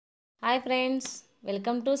Hi friends,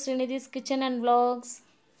 welcome to Srinidhi's kitchen and vlogs.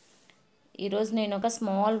 ఈరోజు నేను ఒక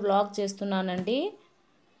స్మాల్ వ్లాగ్ చేస్తున్నానండి.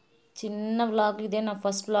 చిన్న వ్లాగ్, ఇదే నా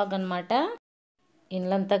ఫస్ట్ వ్లాగ్ అనమాట.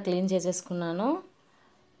 ఇల్లంతా క్లీన్ చేసేసుకున్నాను,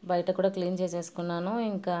 బయట కూడా క్లీన్ చేసేసుకున్నాను.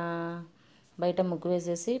 ఇంకా బయట ముగ్గు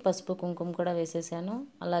వేసేసి పసుపు కుంకుమ కూడా వేసేసాను.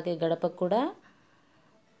 అలాగే గడపకు కూడా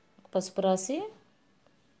పసుపు రాసి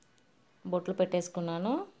బొట్లు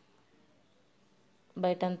పెట్టేసుకున్నాను.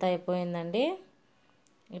 బయటంతా అయిపోయిందండి.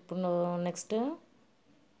 ఇప్పుడు నెక్స్ట్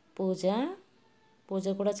పూజ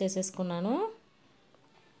కూడా చేసేసుకున్నాను.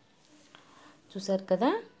 చూసారు కదా,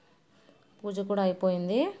 పూజ కూడా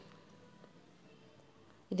అయిపోయింది.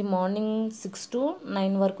 ఇది మార్నింగ్ 6 to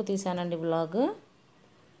 9 వరకు తీసానండి వ్లాగ్.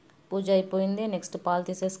 పూజ అయిపోయింది. నెక్స్ట్ పాలు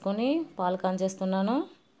తీసేసుకొని పాలు కాంచేస్తున్నాను.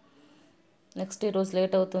 నెక్స్ట్ ఈరోజు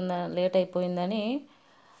లేట్ అయిపోయిందని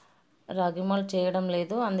రాగి మాల్ట్ చేయడం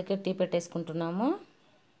లేదు, అందుకే టీ పెట్టేసుకుంటున్నాము.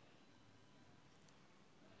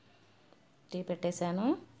 టీ పెట్టేశాను.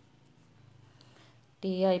 టీ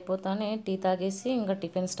అయిపోతానే టీ తాగేసి ఇంకా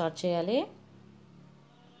టిఫిన్ స్టార్ట్ చేయాలి.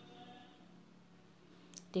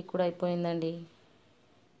 టీ కూడా అయిపోయిందండి.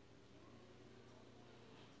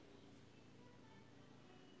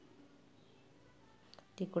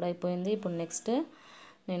 టీ కూడా అయిపోయింది. ఇప్పుడు నెక్స్ట్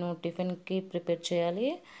నేను టిఫిన్కి ప్రిపేర్ చేయాలి.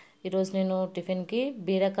 ఈరోజు నేను టిఫిన్కి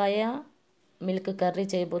బీరకాయ మిల్క్ కర్రీ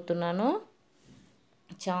చేయబోతున్నాను.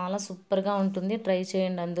 చాలా సూపర్గా ఉంటుంది, ట్రై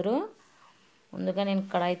చేయండి అందరూ. ముందుగా నేను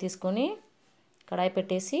కడాయి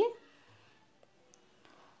పెట్టేసి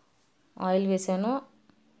ఆయిల్ వేసాను,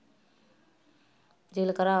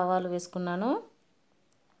 జీలకర్ర ఆవాలు వేసుకున్నాను.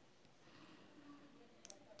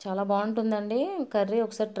 చాలా బాగుంటుందండి కర్రీ,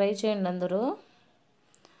 ఒకసారి ట్రై చేయండి అందరూ.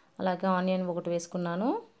 అలాగే ఆనియన్ ఒకటి వేసుకున్నాను.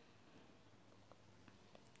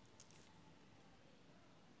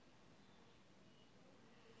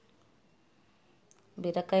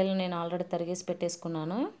 బీరకాయలు నేను ఆల్రెడీ తరిగేసి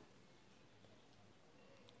పెట్టేసుకున్నాను.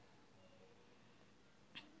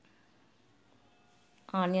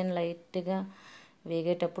 ఆనియన్ లైట్గా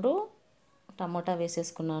వేగేటప్పుడు టమోటా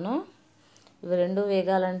వేసేసుకున్నాను. ఇవి రెండు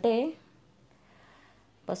వేగాలంటే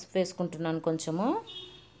పసుపు వేసుకుంటున్నాను కొంచెము.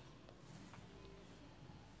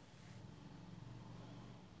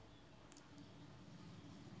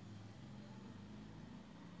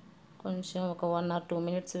 కొంచెం ఒక 1 or 2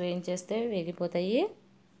 minutes వేయించేస్తే వేగిపోతాయి.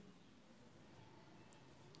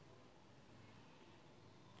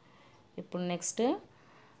 ఇప్పుడు నెక్స్ట్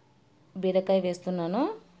బీరకాయ వేస్తున్నాను.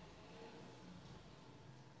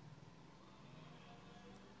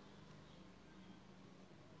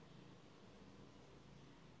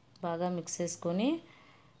 బాగా మిక్స్ చేసుకొని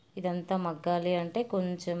ఇదంతా మగ్గాలి అంటే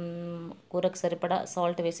కొంచెం కూరకు సరిపడా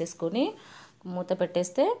సాల్ట్ వేసేసుకొని మూత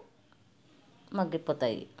పెట్టేస్తే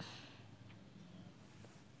మగ్గిపోతాయి.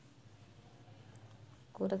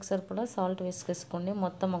 కూరకు సరిపడా సాల్ట్ వేసేసుకోండి.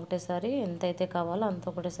 మొత్తం ఒకటేసారి ఎంతైతే కావాలో అంత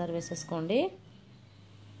ఒకటేసారి వేసేసుకోండి.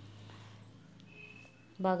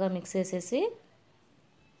 బాగా మిక్స్ చేసేసి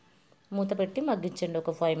మూత పెట్టి మగ్గించండి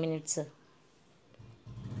ఒక 5 minutes.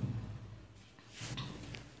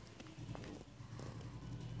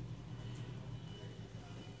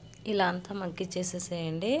 ఇలా అంతా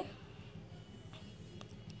మగ్గిచ్చేసేసేయండి.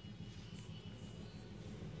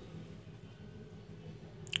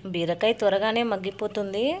 బీరకాయ త్వరగానే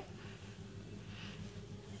మగ్గిపోతుంది.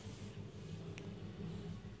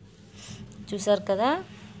 చూసారు కదా,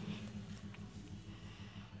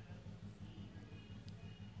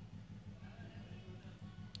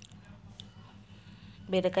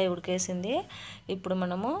 బీరకాయ ఉడికేసింది. ఇప్పుడు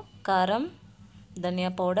మనము కారం, ధనియా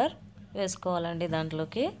పౌడర్ వేసుకోవాలండి.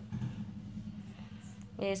 దాంట్లోకి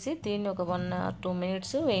వేసి దీన్ని ఒక 1 or 2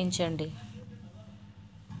 minutes వేయించండి.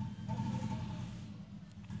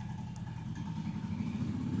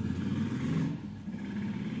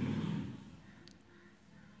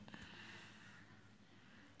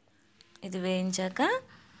 ఇది వేయించాక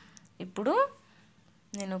ఇప్పుడు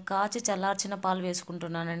నేను కాచి చల్లార్చిన పాలు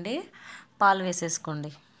వేసుకుంటున్నానండి. పాలు వేసేసుకోండి.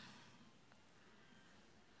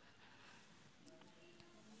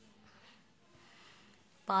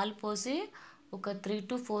 పాలు పోసి ఒక 3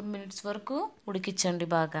 to 4 minutes వరకు ఉడికించండి.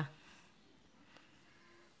 బాగా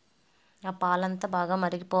ఆ పాలంతా బాగా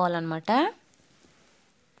మరిగిపోవాలన్నమాట.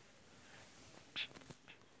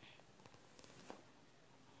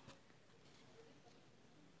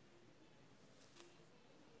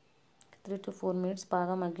 త్రీ టు 4 minutes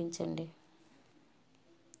బాగా మగ్గించండి.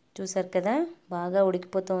 చూసారు కదా, బాగా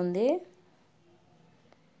ఉడికిపోతుంది.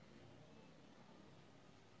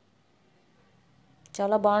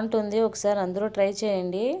 చాలా బాగుంటుంది, ఒకసారి అందరూ ట్రై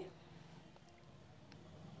చేయండి.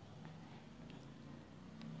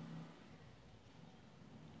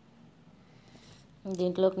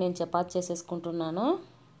 దీంట్లోకి నేను చపాతీ చేసేసుకుంటున్నాను.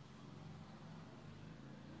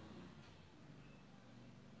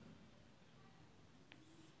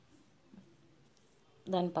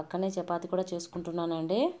 దాని పక్కనే చపాతీ కూడా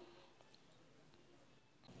చేసుకుంటున్నానండి.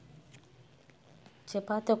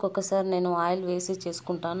 చపాతీ ఒక్కొక్కసారి నేను ఆయిల్ వేసి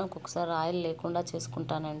చేసుకుంటాను, ఒక్కొక్కసారి ఆయిల్ లేకుండా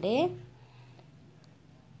చేసుకుంటానండి.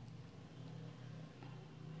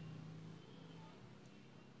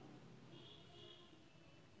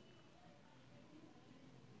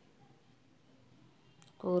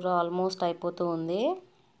 కూర ఆల్మోస్ట్ అయిపోతూ ఉంది.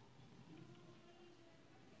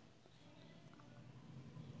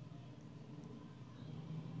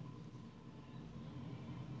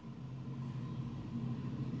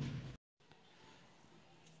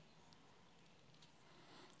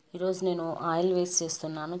 ఈరోజు నేను ఆయిల్ వేస్ట్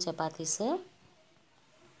చేస్తున్నాను చపాతీస్.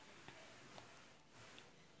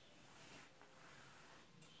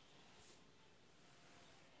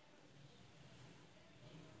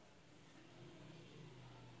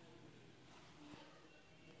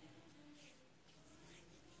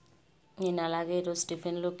 నేను అలాగే ఈరోజు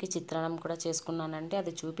టిఫిన్లోకి చిత్రాన్నం కూడా చేసుకున్నానండి,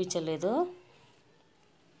 అది చూపించలేదు.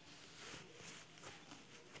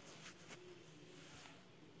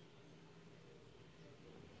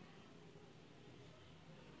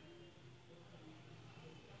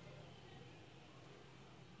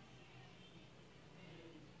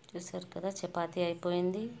 చూసారు కదా, చపాతీ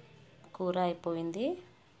అయిపోయింది, కూర అయిపోయింది.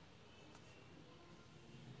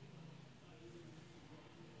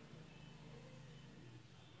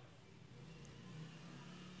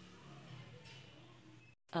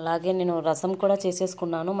 అలాగే నేను రసం కూడా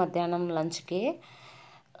చేసేసుకున్నాను మధ్యాహ్నం లంచ్కి.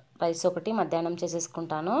 రైస్ ఒకటి మధ్యాహ్నం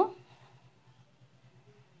చేసేసుకుంటాను.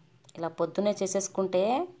 ఇలా పొద్దున్నే చేసేసుకుంటే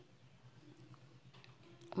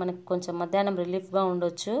మనకు కొంచెం మధ్యాహ్నం రిలీఫ్గా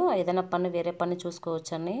ఉండొచ్చు, ఏదైనా పని వేరే పని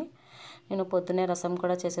చూసుకోవచ్చని నేను పొద్దున్నే రసం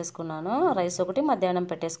కూడా చేసేసుకున్నాను. రైస్ ఒకటి మధ్యాహ్నం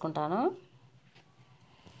పెట్టేసుకుంటాను.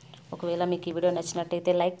 ఒకవేళ మీకు ఈ వీడియో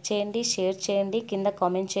నచ్చినట్టయితే లైక్ చేయండి, షేర్ చేయండి, కింద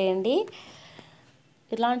కామెంట్ చేయండి.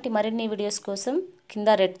 ఇలాంటి మరిన్ని వీడియోస్ కోసం కింద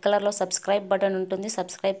రెడ్ కలర్లో సబ్స్క్రైబ్ బటన్ ఉంటుంది,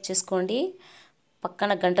 సబ్స్క్రైబ్ చేసుకోండి.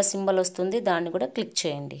 పక్కన గంట సింబల్ వస్తుంది, దాన్ని కూడా క్లిక్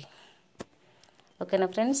చేయండి. ఓకేనా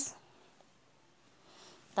ఫ్రెండ్స్?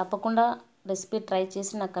 తప్పకుండా రెసిపీ ట్రై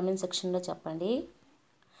చేసి నా కమెంట్ సెక్షన్లో చెప్పండి.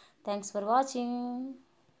 Thanks for watching.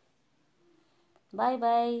 Bye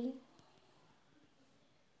bye.